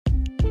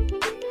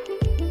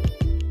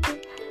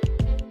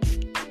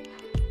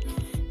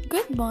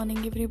Good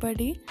morning,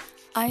 everybody.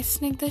 I,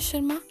 Snigdha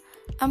Sharma,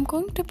 am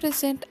going to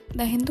present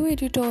the Hindu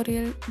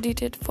editorial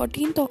dated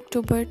 14th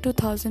October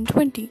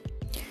 2020.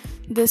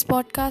 This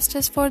podcast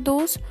is for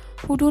those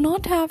who do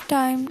not have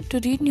time to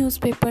read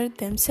newspaper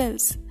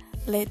themselves.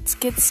 Let's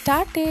get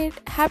started.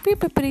 Happy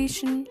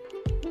preparation.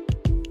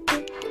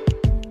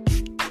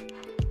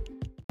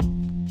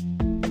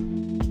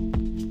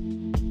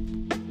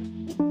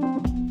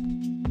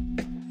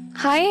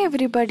 Hi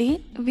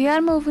everybody, we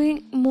are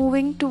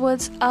moving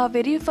towards our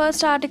very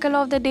first article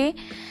of the day,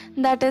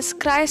 that is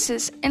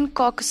crisis in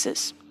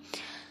Caucasus.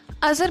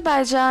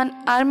 Azerbaijan,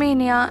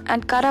 Armenia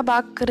and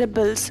Karabakh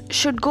rebels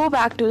should go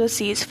back to the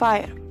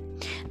ceasefire.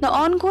 The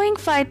ongoing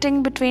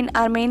fighting between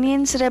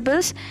Armenian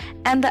rebels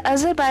and the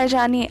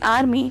Azerbaijani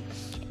army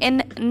in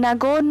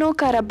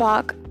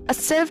Nagorno-Karabakh, a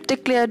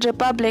self-declared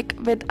republic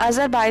with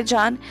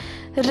Azerbaijan,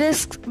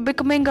 risks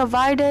becoming a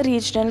wider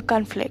regional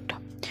conflict.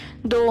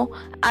 Though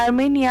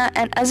Armenia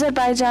and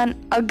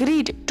Azerbaijan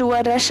agreed to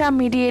a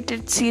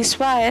Russia-mediated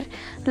ceasefire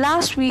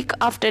last week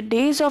after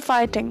days of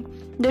fighting,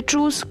 the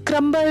truce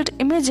crumbled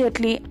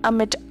immediately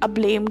amid a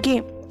blame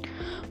game.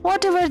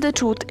 Whatever the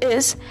truth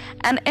is,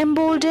 an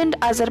emboldened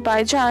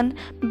Azerbaijan,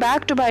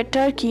 backed by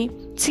Turkey,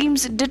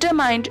 seems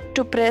determined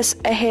to press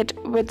ahead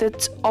with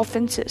its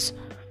offenses.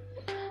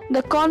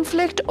 The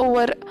conflict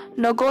over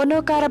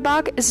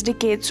Nagorno-Karabakh is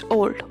decades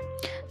old.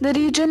 The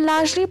region,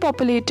 largely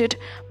populated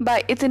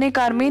by ethnic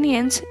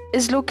Armenians,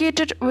 is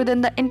located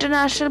within the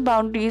international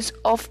boundaries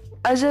of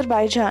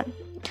Azerbaijan.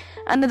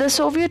 Under the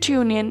Soviet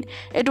Union,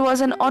 it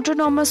was an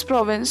autonomous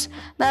province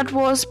that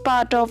was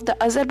part of the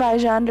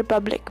Azerbaijan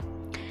Republic.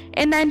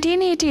 In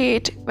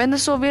 1988, when the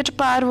Soviet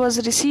power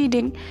was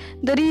receding,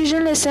 the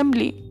regional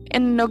assembly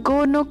in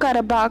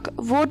Nagorno-Karabakh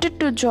voted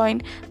to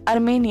join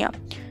Armenia,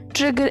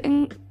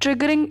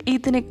 triggering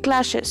ethnic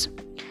clashes.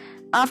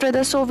 After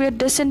the Soviet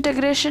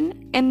disintegration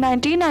in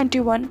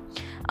 1991,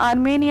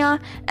 Armenia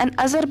and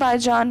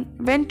Azerbaijan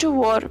went to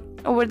war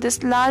over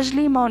this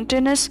largely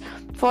mountainous,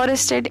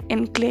 forested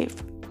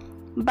enclave.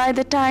 By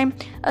the time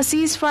a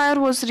ceasefire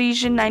was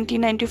reached in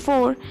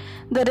 1994,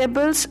 the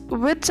rebels,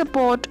 with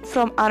support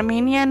from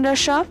Armenia and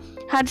Russia,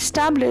 had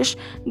established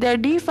their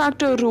de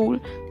facto rule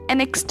and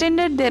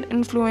extended their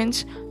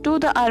influence to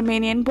the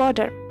Armenian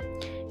border.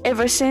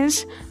 Ever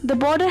since, the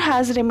border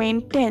has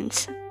remained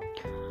tense.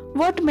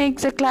 What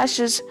makes the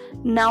clashes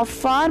now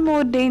far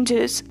more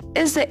dangerous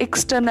is the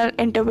external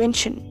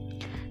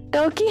intervention.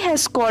 Turkey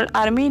has called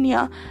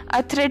Armenia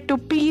a threat to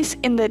peace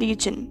in the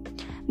region.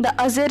 The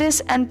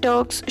Azeris and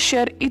Turks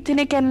share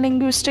ethnic and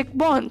linguistic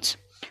bonds.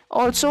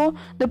 Also,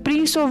 the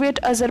pre-Soviet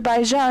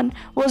Azerbaijan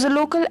was a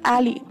local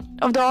ally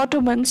of the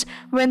Ottomans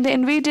when they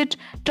invaded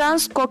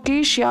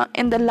Transcaucasia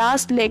in the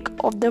last leg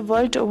of the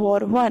World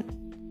War I.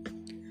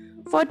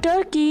 For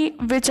Turkey,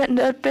 which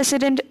under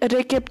President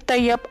Recep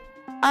Tayyip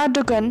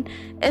Erdogan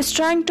is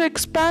trying to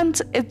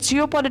expand its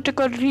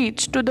geopolitical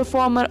reach to the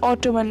former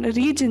Ottoman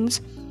regions,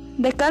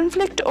 the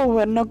conflict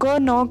over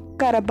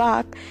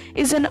Nagorno-Karabakh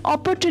is an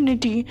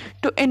opportunity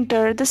to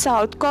enter the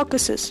South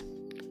Caucasus.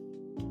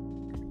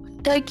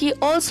 Turkey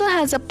also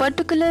has a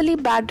particularly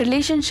bad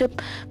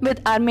relationship with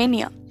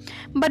Armenia,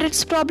 but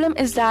its problem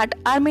is that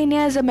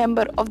Armenia is a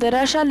member of the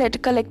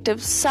Russia-led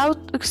collective South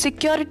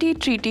Security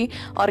Treaty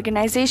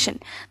Organization,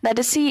 that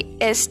is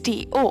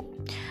CSTO.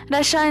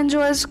 Russia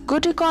enjoys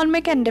good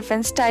economic and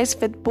defense ties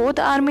with both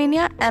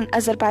Armenia and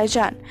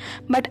Azerbaijan,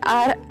 but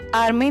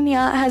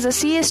Armenia has a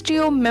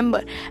CSTO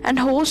member and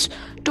host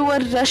to a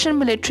Russian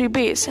military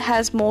base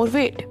has more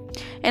weight.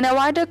 In a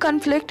wider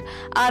conflict,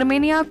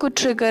 Armenia could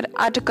trigger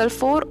Article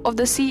 4 of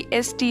the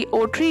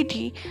CSTO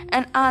treaty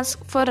and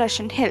ask for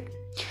Russian help.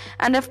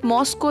 And if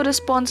Moscow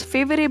responds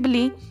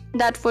favorably,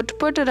 that would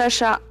put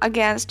Russia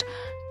against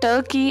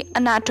Turkey, a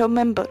NATO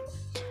member.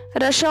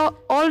 Russia,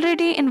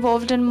 already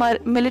involved in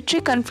military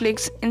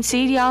conflicts in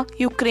Syria,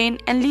 Ukraine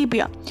and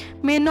Libya,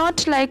 may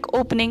not like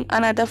opening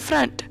another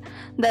front.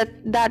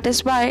 That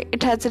is why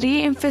it has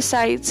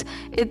re-emphasized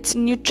its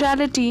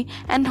neutrality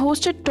and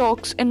hosted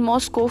talks in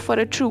Moscow for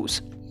a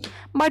truce.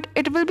 But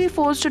it will be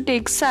forced to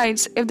take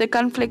sides if the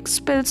conflict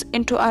spills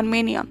into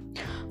Armenia.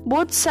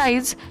 Both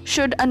sides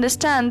should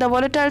understand the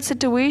volatile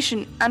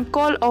situation and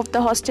call off the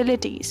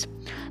hostilities.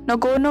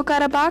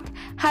 Nagorno-Karabakh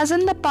has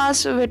in the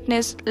past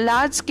witnessed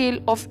large scale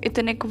of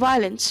ethnic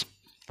violence.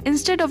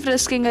 Instead of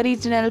risking a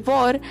regional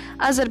war,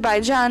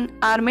 Azerbaijan,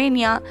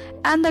 Armenia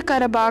and the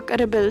Karabakh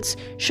rebels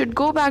should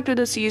go back to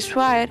the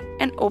ceasefire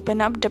and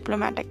open up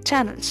diplomatic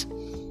channels.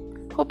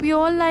 Hope you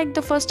all liked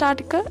the first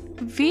article.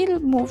 We'll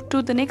move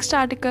to the next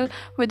article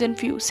within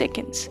few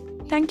seconds.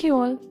 Thank you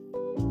all.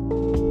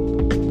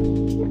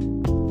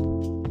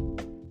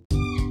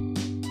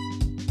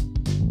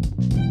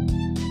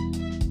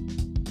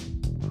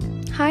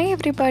 Hi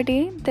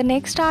everybody, the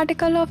next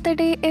article of the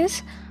day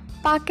is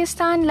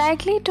Pakistan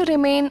likely to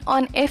remain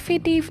on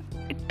FATF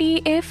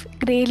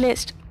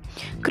greylist.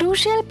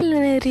 Crucial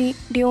plenary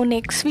due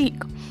next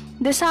week.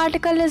 This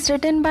article is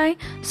written by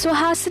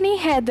Suhasini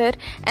Haider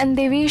and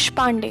Devesh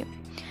Pandey.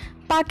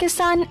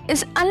 Pakistan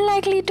is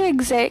unlikely to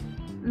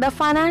the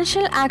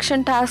Financial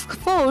Action Task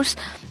Force,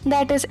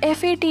 that is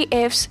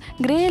FATF's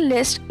grey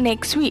list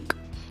next week,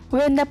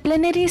 when the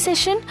plenary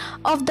session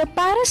of the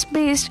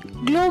Paris-based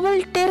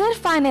Global Terror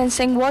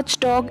Financing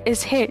Watchdog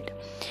is held.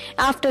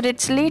 After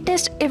its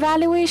latest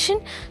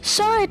evaluation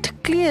saw it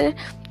clear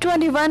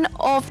 21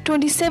 of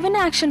 27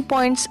 action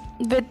points,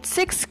 with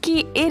 6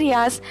 key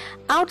areas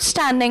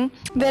outstanding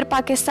where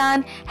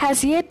Pakistan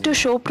has yet to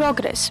show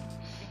progress.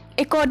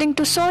 According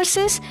to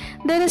sources,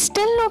 there is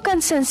still no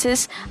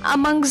consensus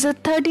amongst the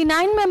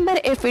 39-member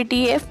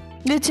FATF,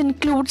 which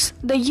includes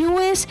the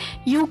US,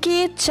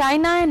 UK,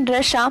 China and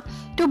Russia,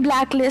 to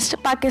blacklist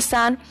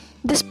Pakistan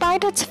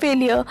despite its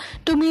failure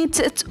to meet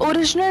its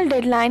original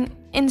deadline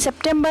in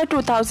September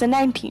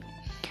 2019,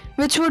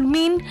 which would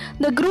mean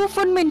the group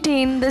would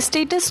maintain the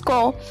status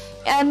quo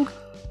and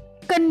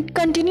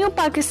continue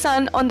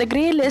Pakistan on the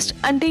grey list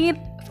until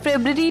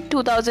February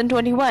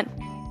 2021.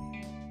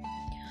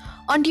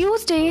 On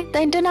Tuesday,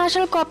 the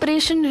International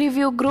Cooperation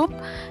Review Group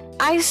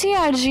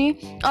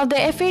ICRG of the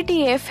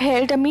FATF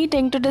held a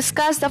meeting to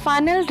discuss the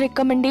final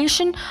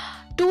recommendation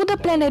to the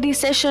plenary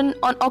session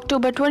on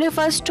October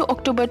 21st to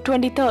October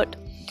 23rd.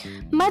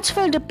 Much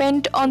will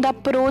depend on the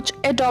approach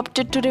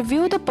adopted to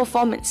review the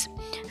performance.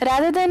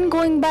 Rather than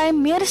going by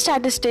mere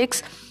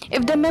statistics,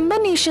 if the member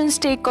nations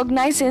take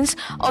cognizance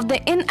of the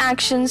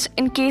inactions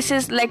in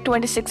cases like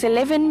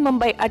 2611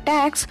 Mumbai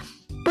attacks,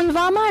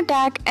 Pulwama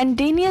attack and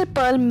Daniel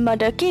Pearl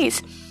murder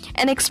case,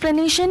 an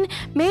explanation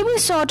may be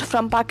sought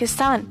from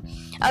Pakistan,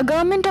 a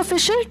government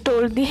official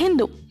told The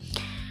Hindu.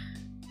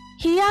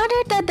 He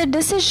added that the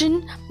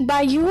decision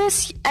by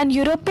US and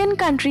European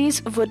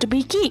countries would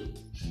be key.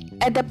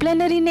 At the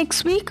plenary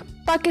next week,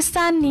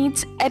 Pakistan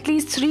needs at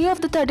least 3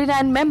 of the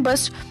 39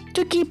 members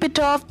to keep it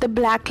off the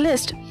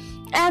blacklist,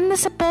 and the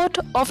support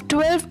of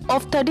 12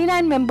 of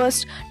 39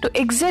 members to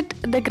exit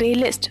the grey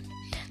list.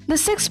 The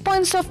 6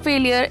 points of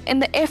failure in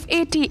the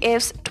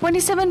FATF's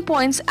 27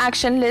 points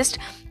action list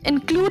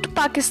include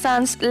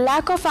Pakistan's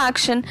lack of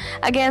action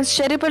against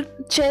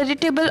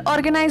charitable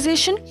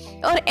organization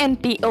or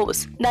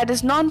NPOs, that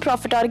is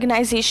non-profit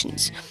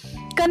organizations,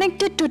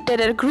 connected to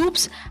terror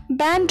groups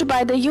banned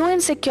by the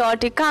UN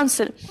Security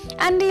Council,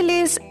 and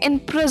delays in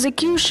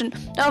prosecution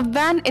of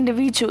banned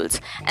individuals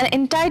and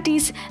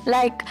entities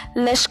like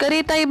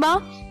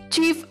Lashkar-e-Taiba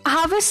Chief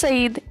Hafiz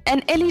Saeed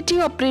and LET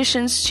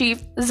Operations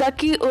Chief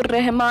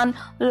Zaki-ur-Rahman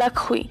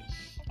Lakhwi,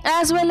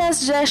 as well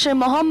as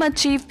Jaish-e-Mohammed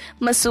Chief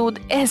Masood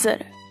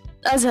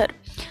Azhar.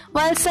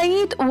 While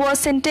Saeed was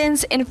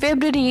sentenced in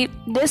February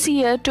this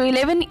year to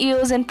 11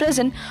 years in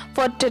prison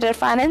for terror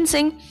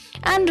financing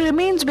and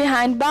remains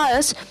behind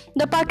bars,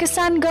 the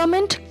Pakistan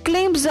government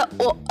claims the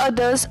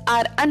others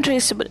are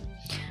untraceable.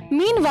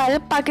 Meanwhile,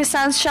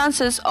 Pakistan's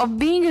chances of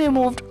being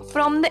removed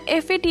from the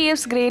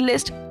FATF's grey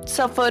list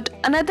suffered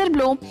another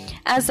blow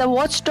as the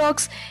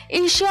watchdog's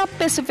Asia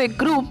Pacific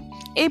Group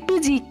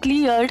APG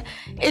cleared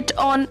it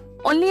on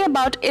only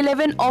about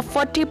 11 of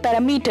 40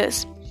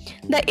 parameters.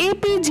 The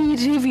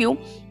APG review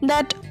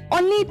that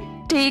only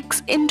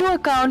takes into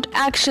account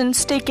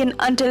actions taken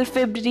until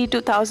February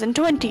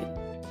 2020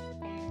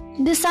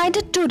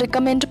 decided to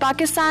recommend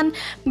Pakistan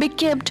be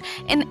kept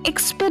in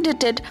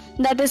expedited,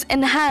 that is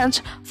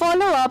enhanced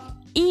follow-up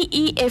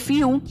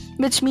EEFU,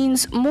 which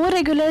means more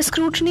regular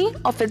scrutiny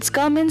of its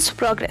government's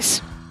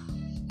progress.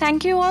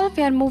 Thank you all.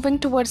 We are moving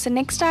towards the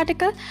next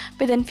article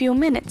within few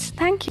minutes.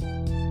 Thank you.